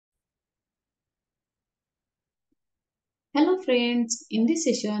Hello friends, in this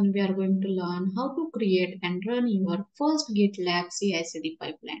session we are going to learn how to create and run your first GitLab CI/CD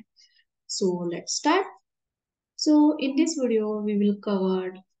pipeline. So let's start. So in this video we will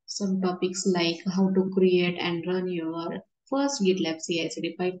cover some topics like how to create and run your first GitLab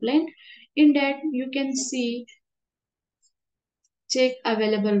CI/CD pipeline. In that you can see check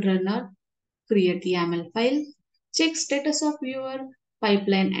available runner, create the YAML file, check status of your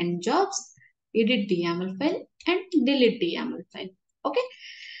pipeline and jobs, edit the YAML file and delete the YAML file. Okay.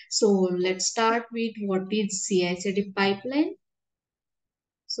 So let's start with what is CI/CD pipeline.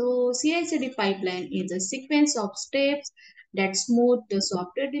 So CI/CD pipeline is a sequence of steps that smooth the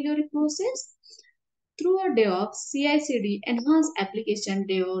software delivery process. Through a DevOps, CI/CD enhance application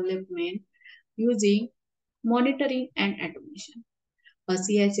development using monitoring and automation. A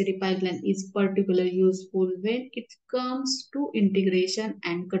CI/CD pipeline is particularly useful when it comes to integration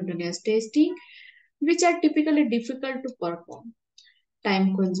and continuous testing, which are typically difficult to perform,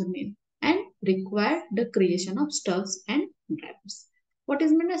 time consuming, and require the creation of stubs and drivers. What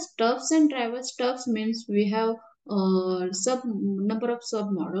is meant as stubs and drivers? Stubs means we have sub number of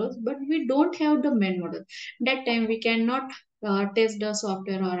sub models, but we don't have the main model. That time we cannot test the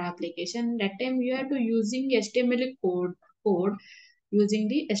software or application. That time we have to using HTML code. Using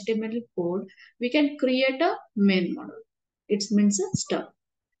the HTML code, we can create a main model. It means a stub.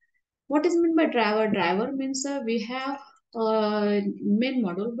 What is meant by driver? Driver means we have main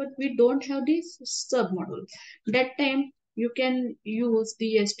model, but we don't have this sub model. That time you can use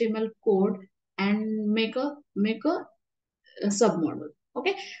the HTML code and make a sub model.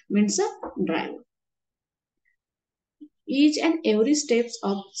 Okay, means a driver. Each and every steps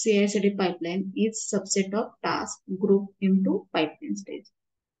of CI/CD pipeline is subset of tasks grouped into pipeline stage.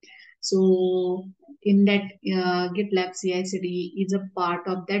 So in that GitLab CI/CD is a part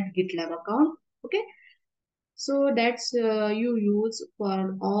of that GitLab account. Okay. So that's you use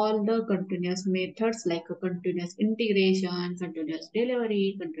for all the continuous methods like a continuous integration, continuous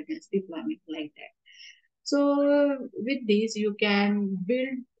delivery, continuous deployment like that. So with this you can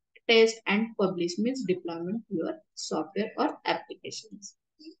build, test and publish means deployment your software or applications.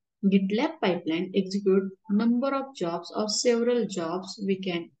 GitLab pipeline execute number of jobs or several jobs we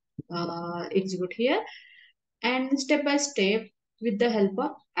can execute here and step by step with the help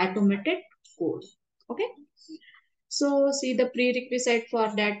of automated code. Okay. So see the prerequisite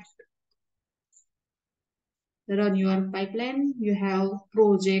for that run your pipeline. You have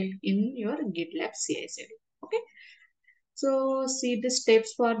project in your GitLab CI/CD. Okay. So see the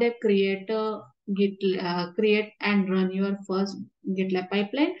steps for the create and run your first GitLab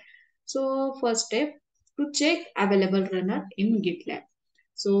pipeline. So first step to check available runner in GitLab.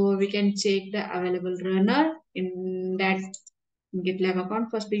 So we can check the available runner in that GitLab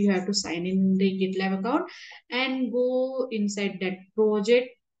account. First, you have to sign in the GitLab account and go inside that project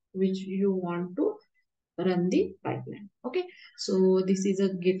which you want to run the pipeline. Okay, so this is a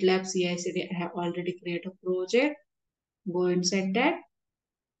GitLab CI/CD. I have already created a project. Go inside that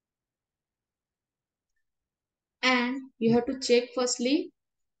and you have to check firstly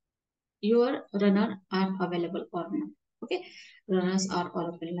your runner are available or not. Okay, runners are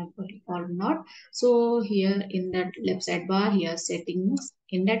available or not. So here in that left sidebar, here settings.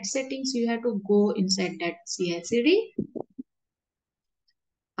 In that settings, you have to go inside that CI/CD.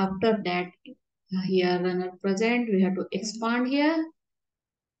 After that, here runner present, we have to expand here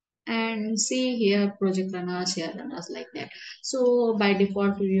and see here project runners, share runners like that. So by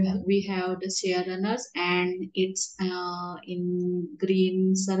default, we have the share runners and it's in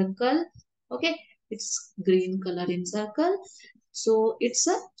green circle. Okay, it's green color in circle. So it's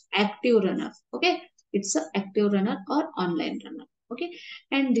a active runner. Okay, it's a active runner or online runner. Okay,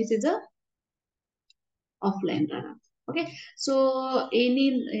 and this is a offline runner. Okay, so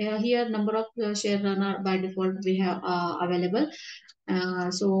any here number of share runner by default we have available.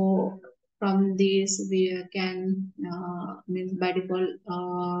 So from this we can means by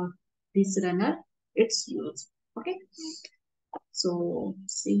default this runner it's used. Okay, so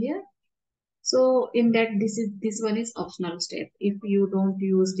see here. So in that this one is optional step. If you don't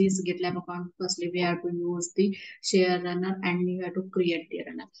use this GitLab account, firstly we have to use the share runner and you have to create the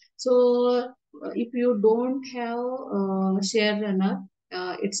runner. So if you don't have share runner,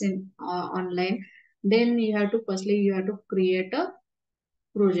 it's in online, then you have to firstly you have to create a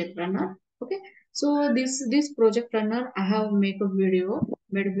project runner. Okay. So this project runner I have made a video.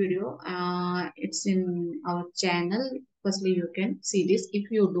 It's in our channel. Firstly you can see this if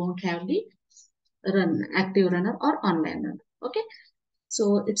you don't have the run active runner or online runner. Okay,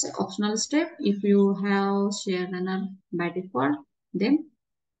 so it's an optional step. If you have share runner by default, then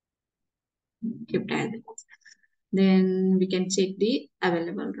keep that. Then we can check the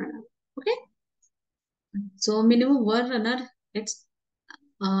available runner. Okay. So minimum one runner, it's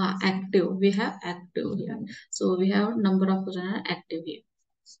active. We have active here. So we have number of runner active here.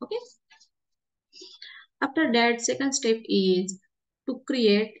 Okay. After that, second step is to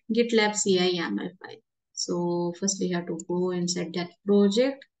create gitlab-ci.yml file. So first we have to go inside that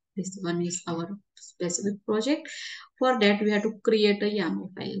project. This one is our specific project. For that, we have to create a YAML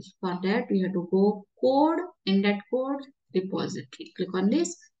file. For that, we have to go code, in that code repository. Click on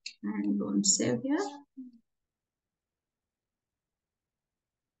this and don't save here.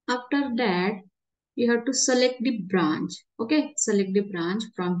 After that, you have to select the branch. Okay, select the branch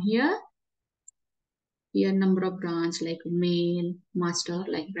from here. Here number of branch like main, master,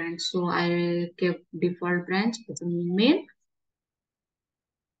 like branch. So I kept default branch as a main.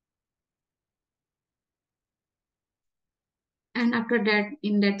 And after that,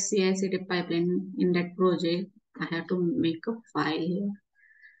 in that CI/CD pipeline, in that project, I have to make a file here.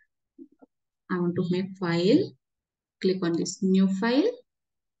 I want to make file. Click on this new file.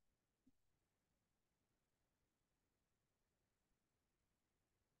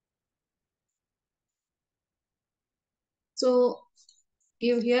 So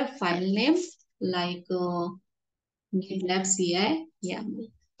give here file name like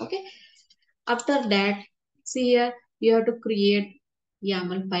gitlab-ci.yml. Okay. After that, see here, you have to create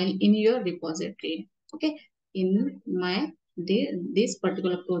YAML file in your repository. Okay, in this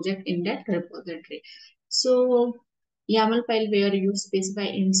particular project in that repository. So YAML file where you specify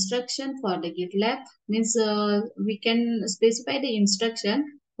instruction for the GitLab means we can specify the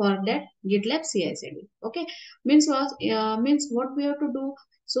instruction for that GitLab CI/CD. Okay, means what we have to do.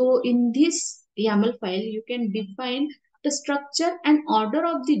 So in this YAML file, you can define the structure and order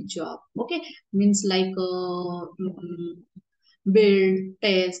of the job. Okay, means like build,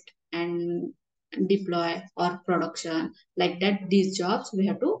 test, and deploy or production, like that. These jobs we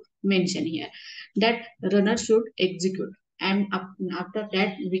have to mention here that runner should execute, and after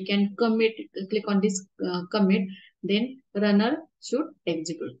that we can commit. Click on this commit, then runner should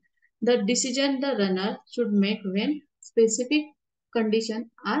execute. The decision the runner should make when specific conditions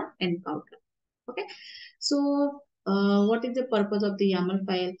are encountered. Okay, so what is the purpose of the YAML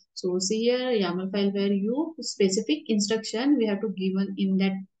file? So see here YAML file where you specific instruction we have to given in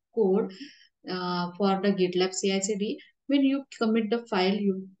that code for the GitLab CI/CD. When you commit the file,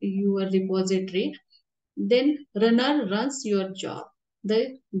 your repository, then runner runs your job.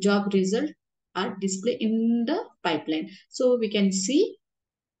 The job result are displayed in the pipeline. So we can see.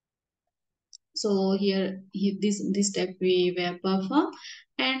 So here, this step we were perform,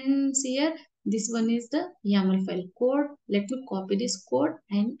 and see here this one is the YAML file code. Let me copy this code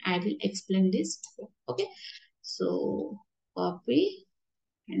and I will explain this. Okay, so copy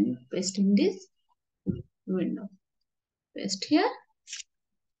and paste in this window. Paste here.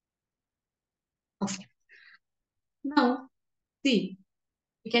 Okay. Now see,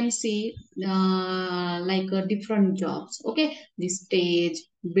 we can see like different jobs. Okay, this stage,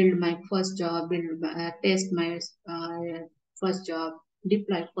 build my first job, test my first job,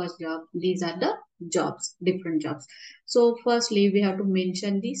 deploy first job. These are the jobs, different jobs. So firstly we have to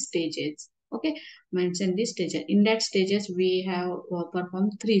mention the stages. Okay, mention the stages. In that stages we have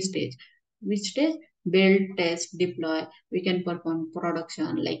performed three stage. Which stage? Build, test, deploy. We can perform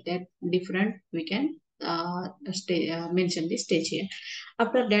production, like that. Different we can mention the stage here.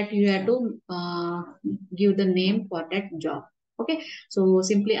 After that you have to give the name for that job. Okay, so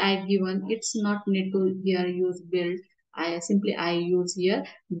simply I given, it's not need to here use build. I use here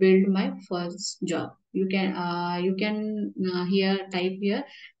build my first job. You can here type here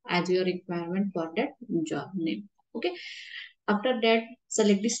as your requirement for that job name. Okay, after that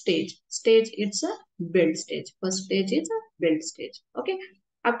select the stage. It's a build stage. First stage is a build stage. Okay,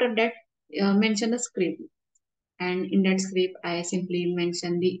 after that mention a script, and in that script I simply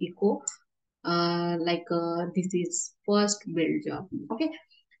mention the echo like this is first build job. Okay,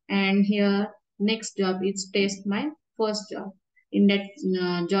 and here next job is test my first job. In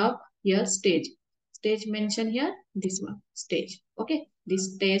that job here stage mention here, this one stage. Okay,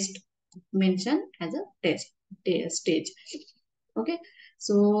 this test mention as a stage. Okay,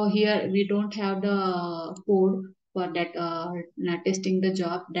 so here we don't have the code for that testing the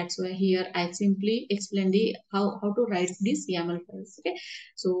job. That's why here I simply explain the how to write this YAML files. Okay,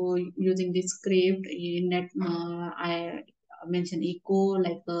 so using this script in that I mention echo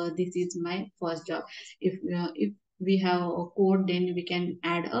like this is my first job. If we have a code, then we can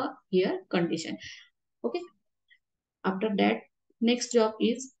add a here condition. Okay, after that next job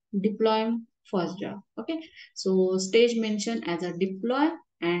is deploy first job. Okay, so stage mention as a deploy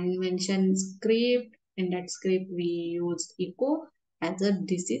and mention script In that script, we used echo as a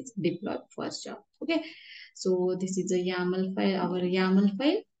this is deploy first job. Okay, so this is a YAML file, our YAML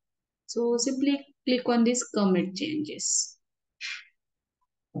file. So simply click on this commit changes.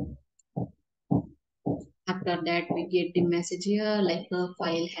 After that, we get the message here like a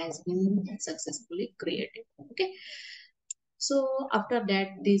file has been successfully created. Okay, so after that,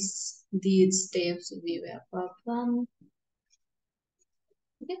 these steps we were performed.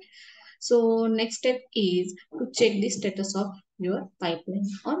 Okay, so next step is to check the status of your pipeline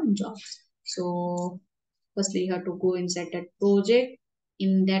or jobs. So firstly, you have to go inside that project.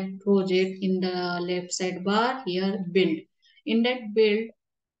 In that project, in the left side bar, here build. In that build,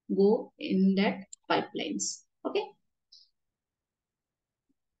 go in that pipelines. Okay.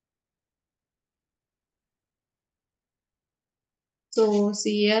 So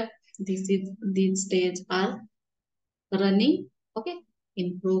see here, these stages are running. Okay,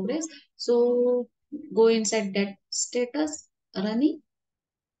 in progress. So go inside that status running.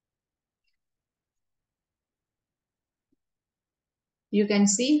 You can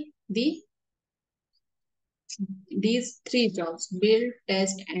see these three jobs: build,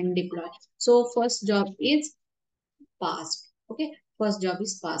 test, and deploy. So first job is passed. Okay, first job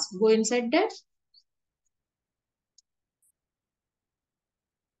is passed. Go inside that.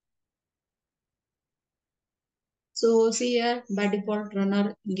 So see here, by default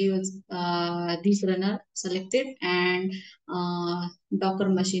runner gives this runner selected, and Docker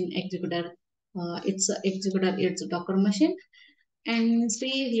machine executor. It's a executor. It's a Docker machine, and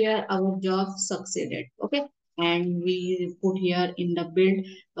see here our job succeeded. Okay, and we put here in the build.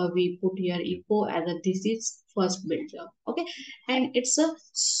 We put here echo as a this is first build job. Okay, and it's a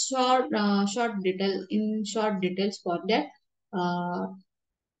short details for that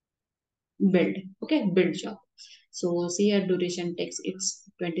build. Okay, build job. So see here duration takes it's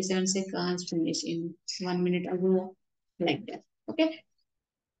 27 seconds, finish in 1 minute ago, like that. Okay,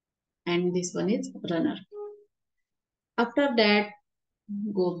 and this one is runner. After that,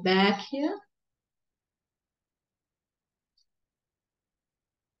 go back here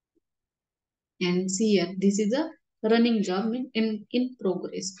and see here. This is a running job in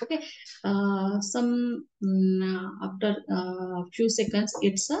progress. Okay, after a few seconds,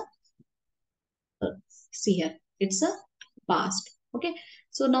 it's a see here. It's a past. Okay,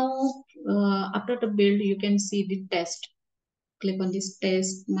 so now after the build, you can see the test. Click on this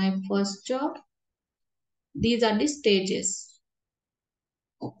test. My first job. These are the stages.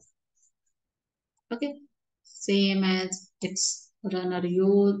 Okay, same as its runner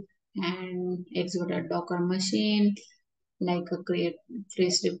use and execute a Docker machine, like a create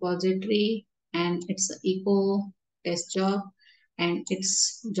trace repository, and it's a echo test job, and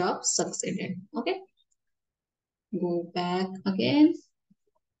its job succeeded. Okay, go back again,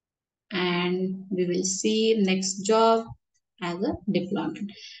 and we will see next job as a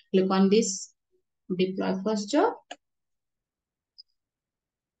deployment. Click on this deploy first job,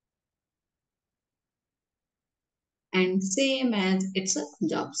 and same as it's a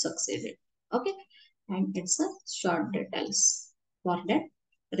job succeeded. Okay, and it's a short details for that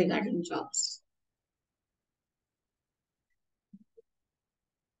regarding jobs.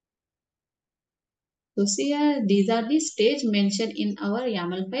 So see here, these are the stage mentioned in our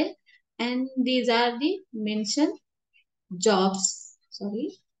YAML file, and these are the mentioned jobs.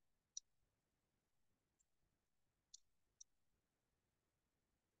 Sorry,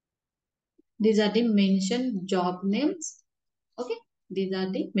 these are the mentioned job names. Okay, these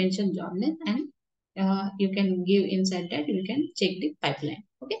are the mentioned job names, and you can give inside that you can check the pipeline.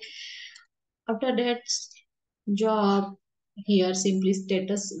 Okay, after that job here simply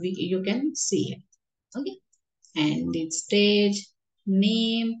status you can see it. Okay, and the stage,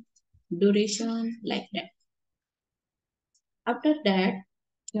 name, duration, like that. After that,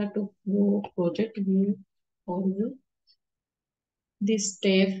 you have to go project view overview. This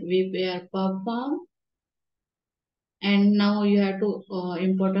step we were performed, and now you have to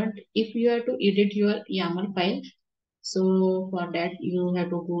important if you have to edit your YAML file. So for that you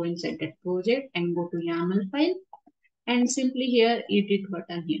have to go inside that project and go to YAML file, and simply here edit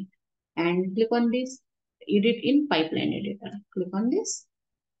button here, and click on this edit in pipeline editor. Click on this.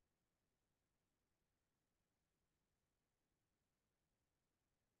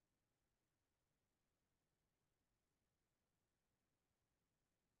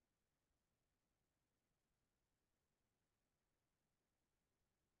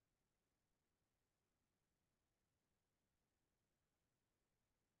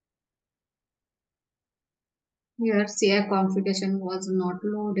 Here CI configuration was not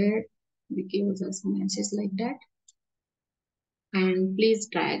loaded because of messages like that. And please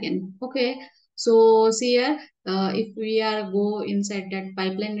try again. Okay. So see here, if we are go inside that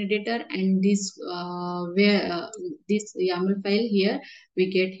pipeline editor and this where this YAML file here we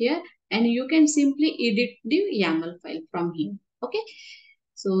get here, and you can simply edit the YAML file from here. Okay.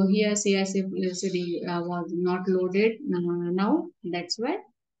 So here CICD was not loaded now. That's why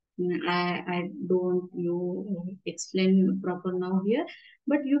I don't you explain proper now here,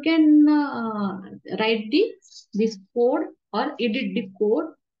 but you can write this code or edit the code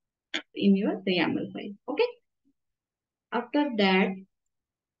in your YAML file. Okay. After that,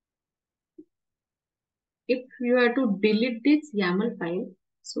 if you are to delete this YAML file,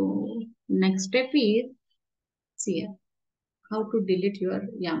 so next step is see here, how to delete your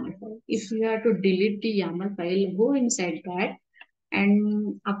YAML file. If you are to delete the YAML file, go inside that,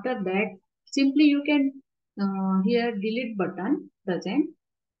 and after that, simply you can here delete button present.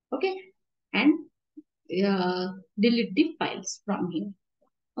 Okay, and delete the files from here.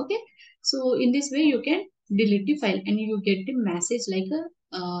 Okay, so in this way you can delete the file and you get the message like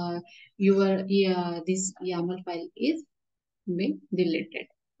your this YAML file is being deleted.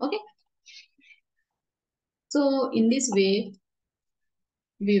 Okay, so in this way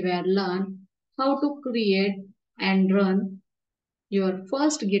we will learn how to create and run your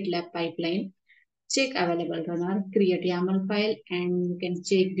first GitLab pipeline. Check available runner, create YAML file, and you can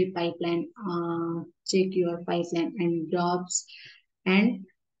check the pipeline, check your pipeline and jobs, and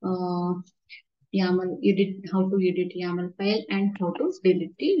uh, YAML edit, how to edit YAML file and how to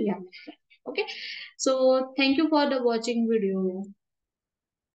delete the YAML file. Okay, so thank you for the watching video.